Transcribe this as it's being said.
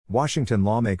Washington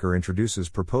lawmaker introduces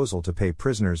proposal to pay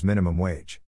prisoners minimum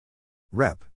wage.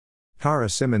 Rep. Tara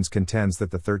Simmons contends that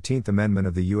the 13th Amendment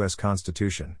of the U.S.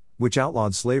 Constitution, which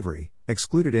outlawed slavery,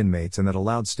 excluded inmates and that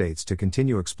allowed states to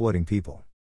continue exploiting people.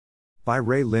 By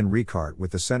Ray Lynn Ricart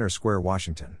with the Center Square,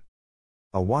 Washington.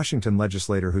 A Washington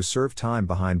legislator who served time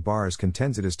behind bars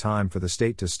contends it is time for the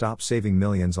state to stop saving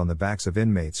millions on the backs of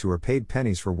inmates who are paid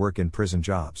pennies for work in prison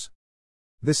jobs.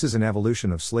 This is an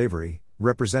evolution of slavery,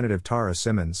 Representative Tara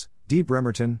Simmons, D.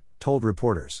 Bremerton, told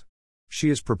reporters. She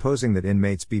is proposing that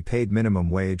inmates be paid minimum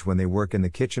wage when they work in the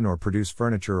kitchen or produce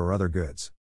furniture or other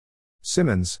goods.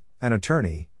 Simmons, an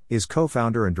attorney, is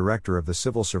co-founder and director of the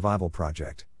Civil Survival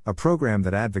Project, a program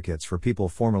that advocates for people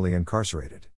formerly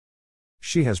incarcerated.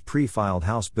 She has pre-filed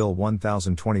House Bill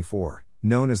 1024,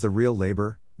 known as the Real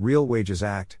Labor, Real Wages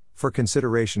Act, for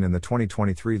consideration in the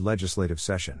 2023 legislative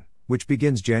session, which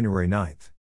begins January 9.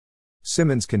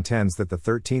 Simmons contends that the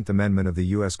 13th Amendment of the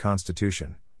U.S.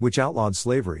 Constitution, which outlawed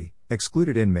slavery,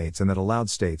 excluded inmates and that allowed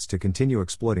states to continue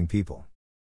exploiting people.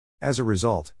 As a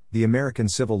result, the American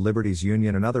Civil Liberties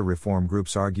Union and other reform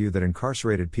groups argue that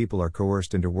incarcerated people are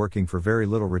coerced into working for very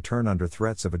little return under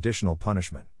threats of additional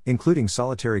punishment, including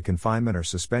solitary confinement or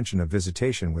suspension of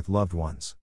visitation with loved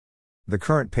ones. The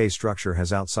current pay structure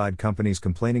has outside companies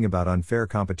complaining about unfair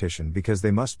competition because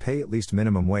they must pay at least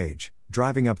minimum wage,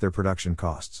 driving up their production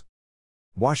costs.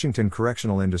 Washington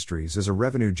Correctional Industries is a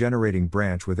revenue-generating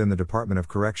branch within the Department of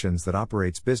Corrections that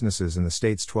operates businesses in the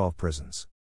state's 12 prisons.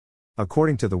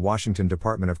 According to the Washington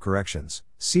Department of Corrections,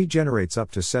 SEA generates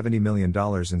up to $70 million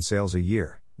in sales a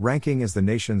year, ranking as the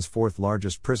nation's fourth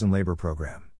largest prison labor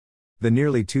program. The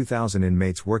nearly 2,000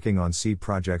 inmates working on SEA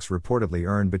projects reportedly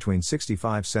earn between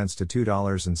 65 cents to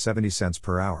 $2.70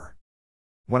 per hour.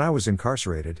 When I was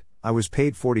incarcerated, I was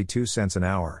paid 42 cents an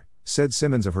hour, said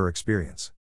Simmons of her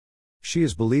experience. She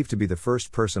is believed to be the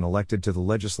first person elected to the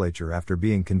legislature after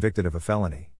being convicted of a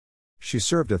felony. She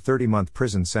served a 30-month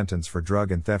prison sentence for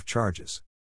drug and theft charges.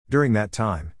 During that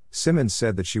time, Simmons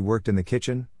said that she worked in the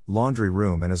kitchen, laundry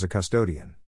room and as a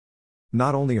custodian.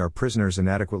 Not only are prisoners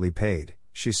inadequately paid,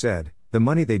 she said, the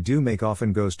money they do make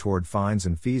often goes toward fines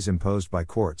and fees imposed by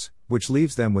courts, which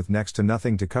leaves them with next to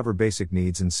nothing to cover basic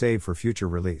needs and save for future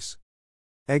release.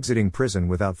 Exiting prison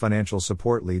without financial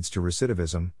support leads to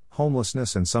recidivism,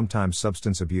 homelessness and sometimes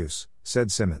substance abuse, said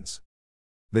Simmons.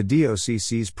 The DOC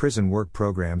sees prison work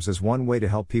programs as one way to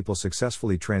help people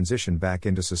successfully transition back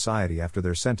into society after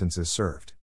their sentence is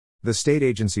served. The state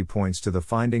agency points to the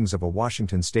findings of a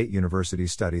Washington State University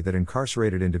study that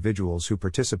incarcerated individuals who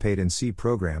participate in SEA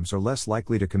programs are less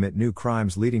likely to commit new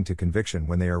crimes leading to conviction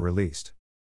when they are released.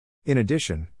 In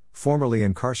addition, formerly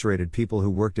incarcerated people who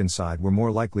worked inside were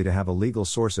more likely to have a legal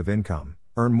source of income,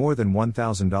 earn more than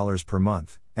 $1,000 per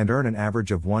month, and earn an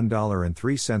average of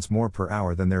 $1.03 more per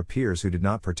hour than their peers who did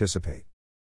not participate.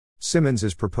 Simmons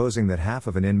is proposing that half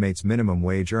of an inmate's minimum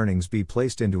wage earnings be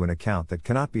placed into an account that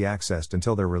cannot be accessed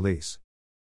until their release.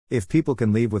 If people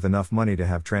can leave with enough money to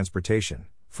have transportation,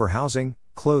 for housing,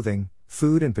 clothing,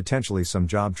 food and potentially some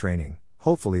job training,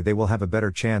 hopefully they will have a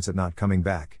better chance at not coming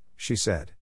back, she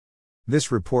said.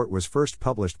 This report was first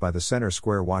published by the Center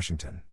Square, Washington.